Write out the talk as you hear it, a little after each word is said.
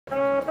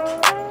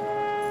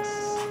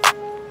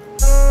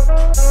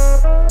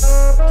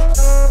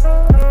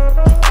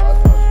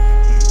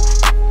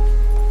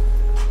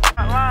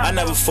I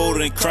never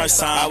folded in crunch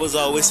time. I was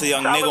always a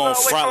young nigga on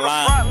front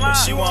line.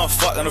 She want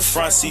fuck in the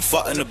front seat,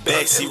 fuck in the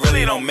back seat.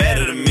 Really don't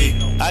matter to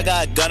me. I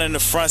got a gun in the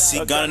front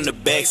seat, gun in the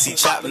back seat,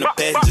 chop in the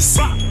passenger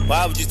seat.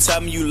 Why would you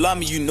tell me you love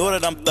me? You know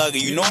that I'm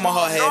thugging. You know my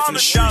heart half in the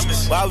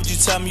streets. Why would you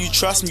tell me you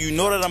trust me? You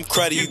know that I'm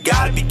cruddy. You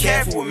gotta be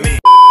careful with me.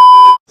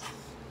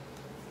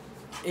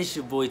 It's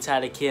your boy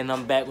Tyler Kid, and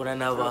I'm back with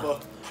another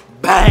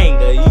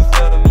banger. You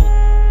feel me?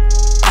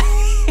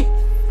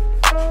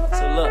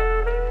 So look,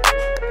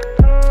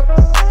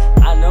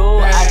 I know.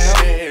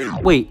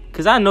 Wait,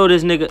 cause I know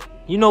this nigga.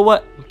 You know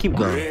what? Keep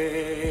going.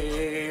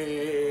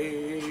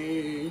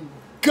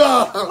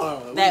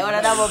 That one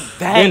another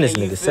banger. Then this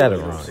nigga said it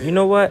wrong. You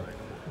know what?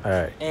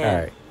 Alright,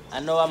 alright. I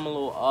know I'm a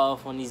little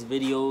off on these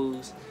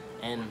videos,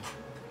 and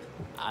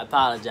I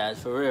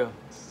apologize for real.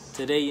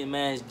 Today your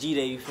man's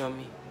G-Day, you feel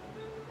me?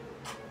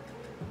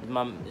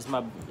 It's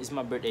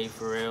my birthday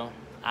for real.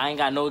 I ain't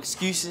got no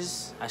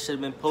excuses. I should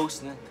have been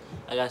posting.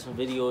 I got some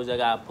videos I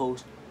gotta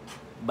post,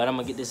 but I'm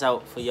gonna get this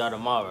out for y'all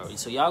tomorrow.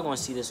 So y'all gonna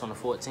see this on the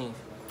 14th,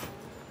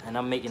 and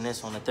I'm making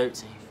this on the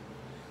 13th.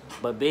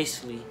 But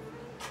basically,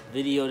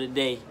 video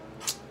today,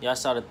 y'all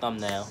saw the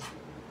thumbnail.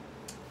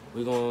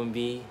 We gonna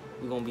be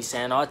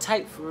saying all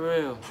type for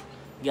real.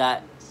 We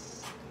got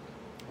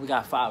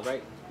 5,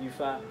 right? You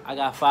 5? I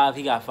got 5,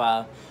 he got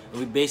 5. And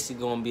we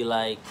basically gonna be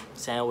like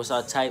saying what's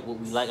our type, what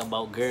we like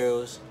about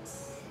girls,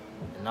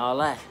 and all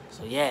that.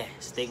 So yeah,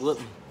 stick with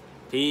me.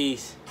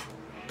 Peace.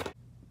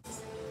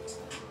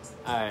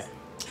 Alright,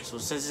 so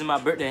since it's my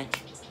birthday,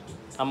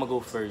 I'm gonna go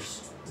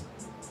first.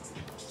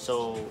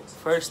 So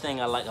first thing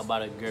I like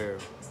about a girl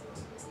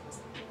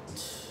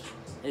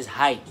is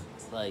height.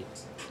 Like,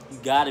 you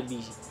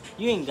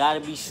ain't gotta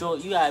be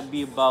short. You gotta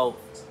be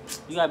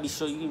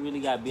short. You really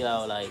gotta be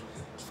like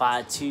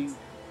 5'2".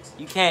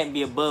 You can't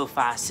be above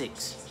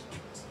 5'6".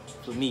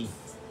 For me,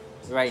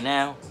 right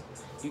now,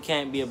 you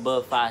can't be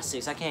above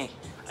 5'6". I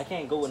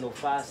can't go with no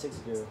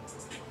 5'6" girl.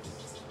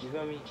 You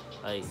feel me?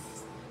 Like,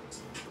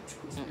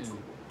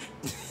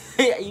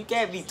 you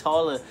can't be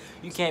taller.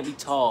 You can't be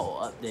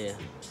tall up there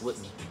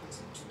with me.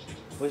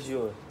 What's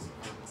yours?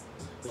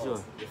 What's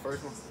yours? The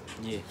first one?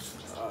 Yeah.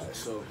 Alright,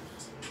 so,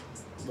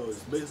 bro,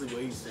 it's basically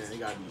what he's saying. They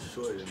gotta be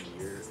shorter than me,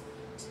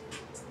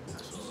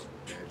 that's all.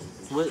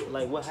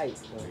 What height?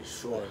 Like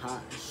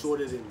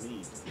shorter than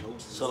me.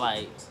 So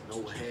like,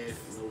 no half,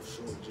 no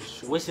short, just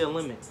short. What's your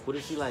limit? What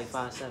if she like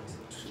 5'7"?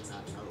 She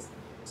not no.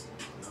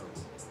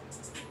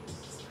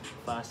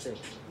 5'6". No.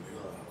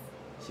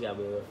 She gotta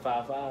be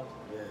 5'5".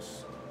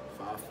 Yes,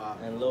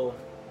 5'5". And lower.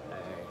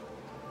 Alright.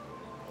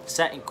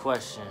 Second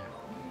question.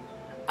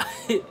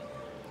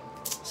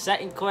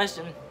 Second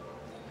question.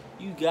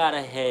 You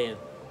gotta have,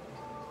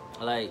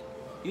 like,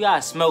 you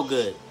gotta smell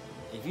good.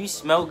 If you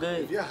smell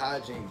good, if your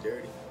hygiene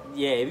dirty.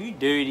 Yeah, if you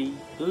dirty,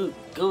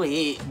 go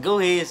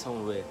ahead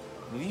somewhere.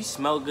 If you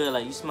smell good,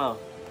 like you smell,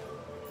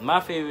 my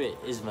favorite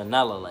is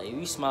vanilla. Like if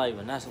you smell like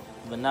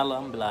vanilla,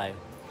 I'm be like,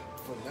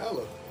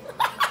 vanilla.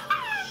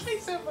 He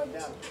said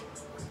vanilla.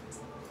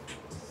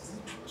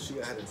 She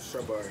gotta have them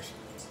strawberries.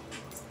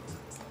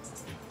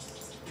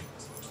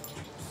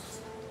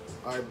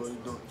 All right, bro, you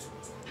don't.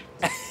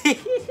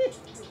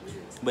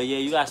 But yeah,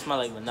 you gotta smell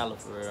like vanilla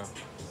for real.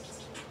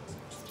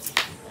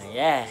 And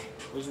yeah,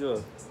 what's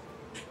yours?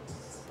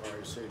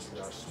 You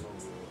gotta smell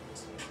good.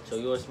 So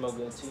yours smell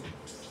good too?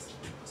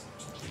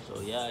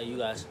 So yeah, you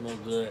gotta smell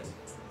good.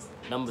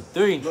 Number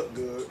 3. Look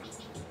good.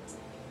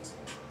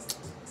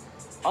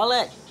 All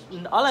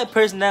that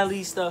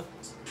personality stuff,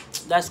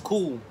 that's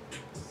cool.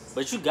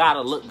 But you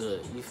gotta look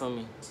good, you feel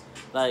me?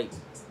 Like,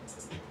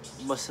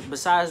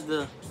 besides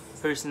the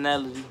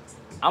personality,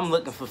 I'm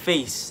looking for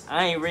face.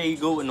 I ain't ready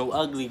to go with no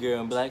ugly girl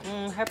and be like,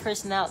 her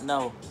personality,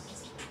 no.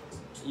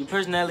 Your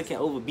personality can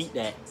overbeat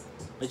that.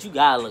 But you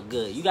gotta look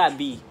good. You gotta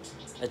be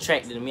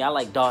attracted to me. I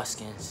like dark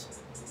skins,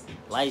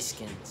 light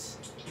skins.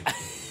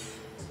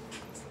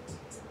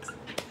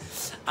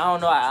 I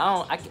don't know.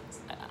 I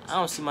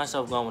don't see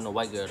myself going with no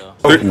white girl though.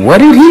 What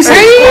did he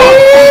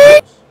say?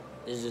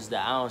 It's just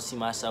that I don't see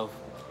myself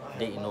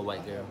dating no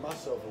white girl.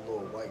 Myself a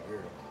little white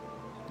girl.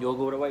 You'll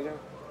go with a white girl?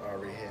 I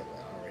already had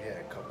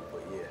a couple,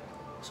 but yeah.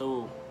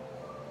 So,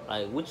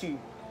 like, what's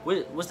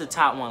the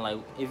top one? Like,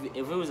 if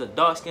it was a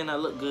dark skin that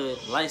look good,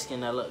 light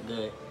skin that look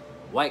good,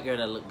 white girl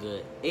that look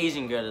good,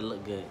 Asian girl that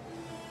look good.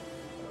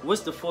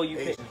 What's the 4 you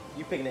pick?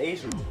 You picking the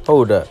Asian?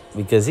 Hold up,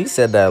 because he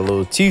said that a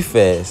little too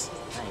fast. I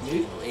ain't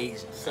picking no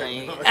Asian.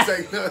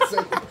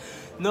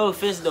 No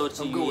offense though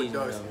to you, Asian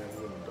girl.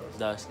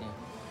 Dark skin.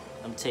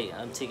 I'm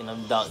taking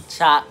them dark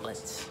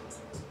chocolates.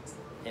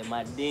 And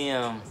my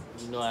damn,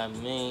 you know what I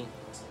mean?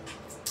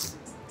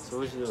 So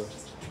what's yours?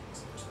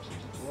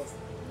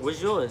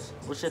 What's yours?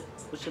 What's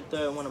your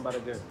third one about a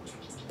girl?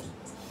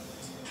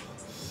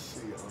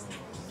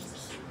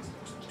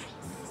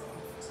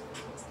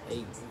 Hey,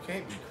 you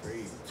can't be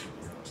crazy too,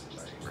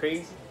 like,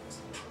 crazy?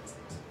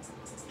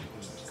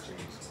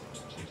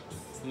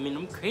 I mean,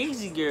 them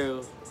crazy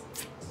girls.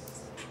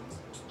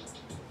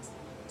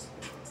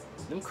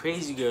 Them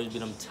crazy girls be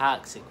them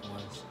toxic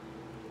ones.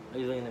 Are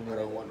you looking at me? I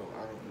don't want no.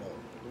 I don't know.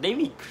 They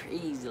be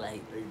crazy,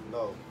 like They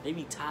know. they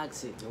be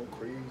toxic. No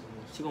crazy.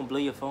 She gonna blow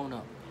your phone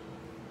up.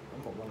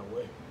 I'm gonna run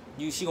away.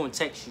 She gonna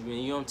text you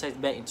and you don't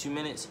text back in 2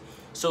 minutes.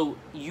 So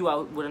you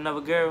out with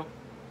another girl?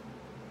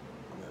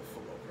 I'm at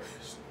football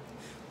practice.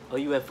 Or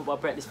you at football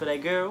practice for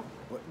that girl?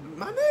 What?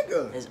 My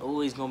nigga. There's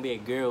always gonna be a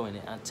girl in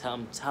it. I'm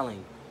telling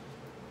you.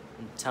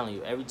 I'm telling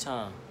you every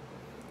time.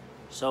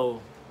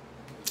 So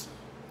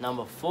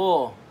number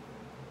 4.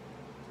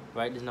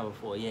 Right, this number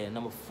 4. Yeah,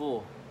 number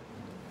 4.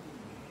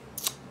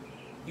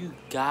 You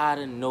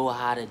gotta know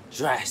how to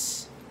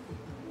dress.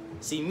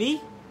 See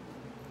me?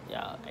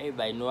 Y'all,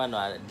 everybody know I know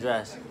how to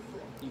dress.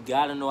 You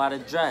gotta know how to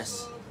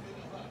dress.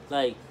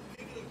 Like,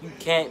 you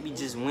can't be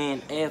just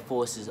wearing Air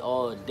Forces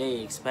all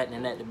day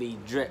expecting that to be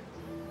drip.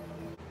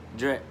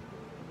 Drip.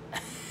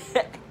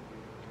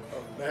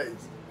 Oh,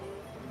 nice.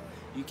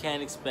 You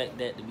can't expect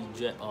that to be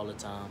drip all the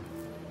time.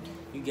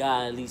 You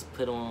gotta at least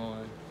put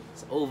on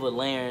some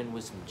overlayering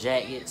with some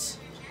jackets.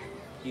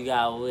 You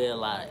gotta wear a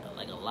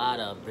lot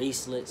of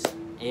bracelets,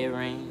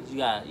 earrings. You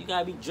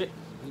gotta be drip,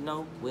 you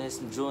know, wear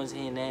some Jordans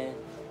here and there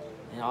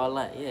and all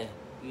that. Yeah,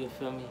 you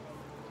feel me?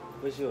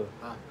 What's yours?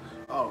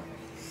 Oh.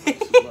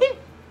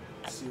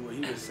 See what he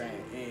was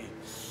saying. And you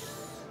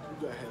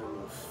gotta have a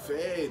little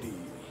fatty.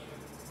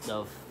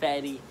 The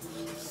fatty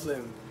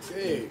Slim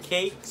thick.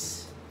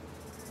 cakes.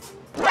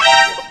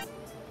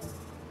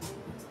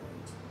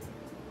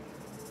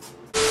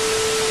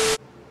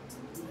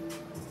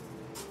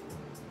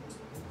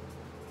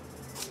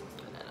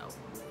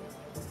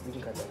 We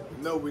can cut that out.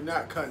 No, we're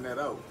not cutting that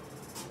out.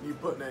 You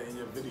putting that in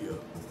your video.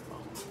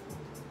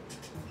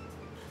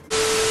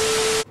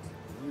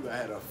 You gotta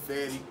have a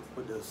fatty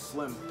with the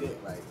slim thick,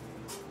 like.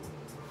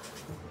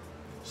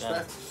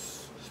 Got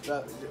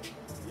Strap it.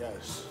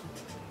 Yes.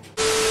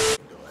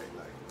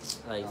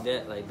 Like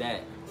that, like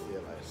that. Yeah,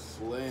 like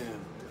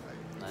slim.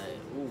 Like,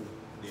 ooh,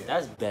 Yeah.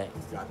 that's back.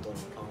 You gotta throw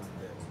them on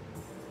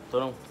that. Throw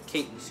them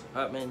cakes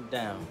up and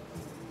down.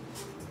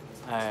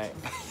 Alright.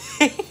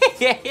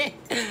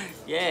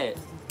 Yeah.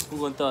 We're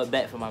gonna throw it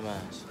back for my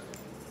minds.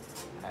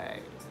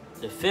 Alright.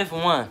 The 5th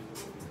one.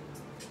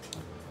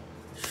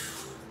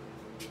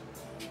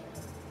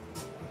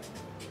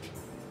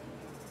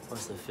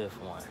 What's the 5th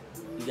one?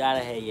 You gotta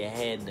have your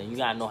hair done. You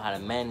gotta know how to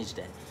manage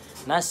that.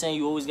 Not saying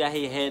you always gotta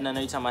have your hair done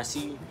every time I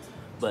see you,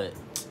 but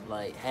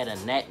like had a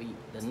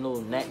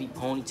little nappy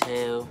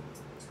ponytail.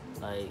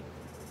 Like,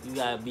 you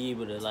gotta be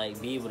able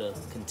to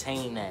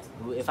contain that.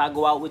 If I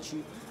go out with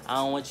you, I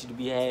don't want you to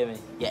be having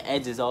your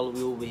edges all the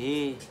way over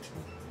here.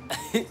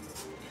 You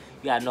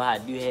gotta know how to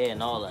do hair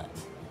and all that.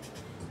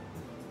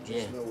 Yeah.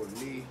 Just know with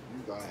me, you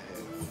gotta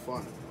have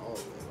fun and all that.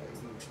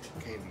 Like, you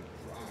can't be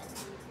dry.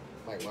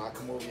 Like, when I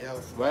come over your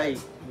house, Right.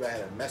 You gotta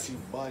have a messy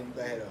bun. You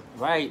gotta have a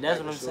Right, that's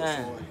like what I'm the shorts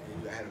saying. on, and you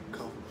gotta have them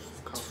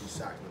comfy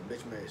socks, the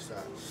bitch made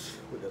socks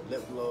with the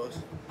lip gloss.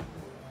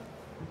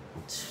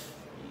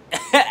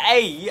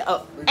 Hey,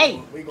 yo.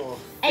 Hey. We gonna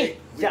Hey, fake,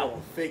 we yo.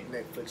 gonna fake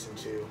Netflix and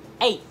chill.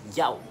 Hey,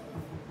 yo.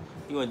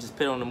 You gonna just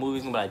put on the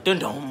movies and be like, dun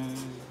dun.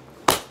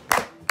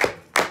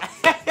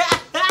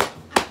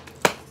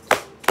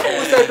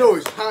 What's that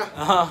noise,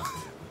 huh?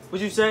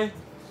 What'd you say?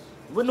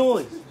 What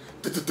noise?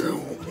 Du-du-du.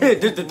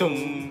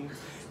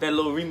 That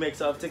little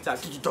remix off TikTok.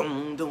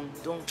 Dun, dun,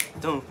 dun,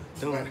 dun,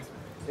 dun.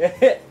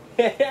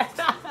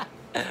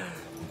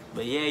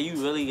 But yeah, you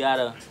really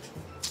gotta,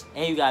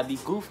 and you gotta be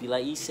goofy.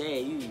 Like he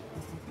said, you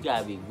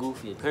gotta be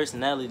goofy. Your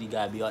personality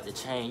gotta be off the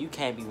chain. You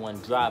can't be one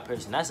dry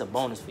person. That's a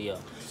bonus for y'all.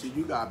 See,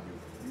 you gotta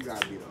be the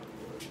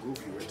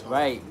goofy retarded.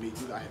 Right. Me, you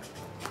gotta have.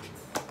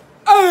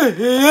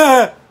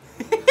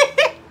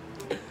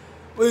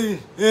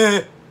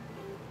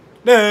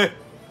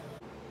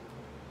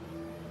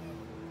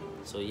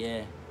 So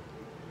yeah,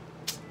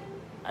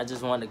 I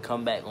just wanted to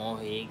come back on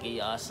here, give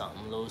y'all something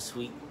a little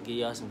sweet, give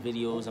y'all some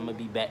videos. I'm gonna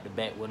be back to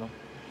back with them.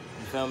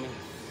 You feel me?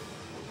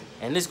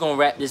 And this gonna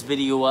wrap this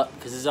video up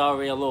because it's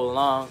already a little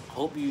long.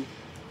 Hope you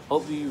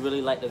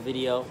really like the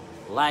video.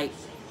 Like,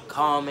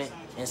 comment,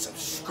 and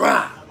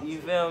subscribe. You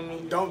feel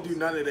me? Don't do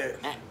none of that.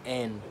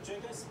 And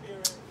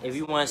if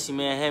you want to see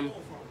me and him,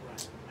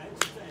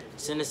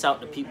 send this out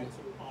to people.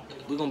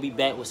 We're gonna be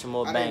back with some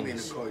more I didn't mean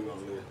bangers. to call you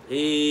on there.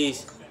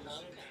 Peace.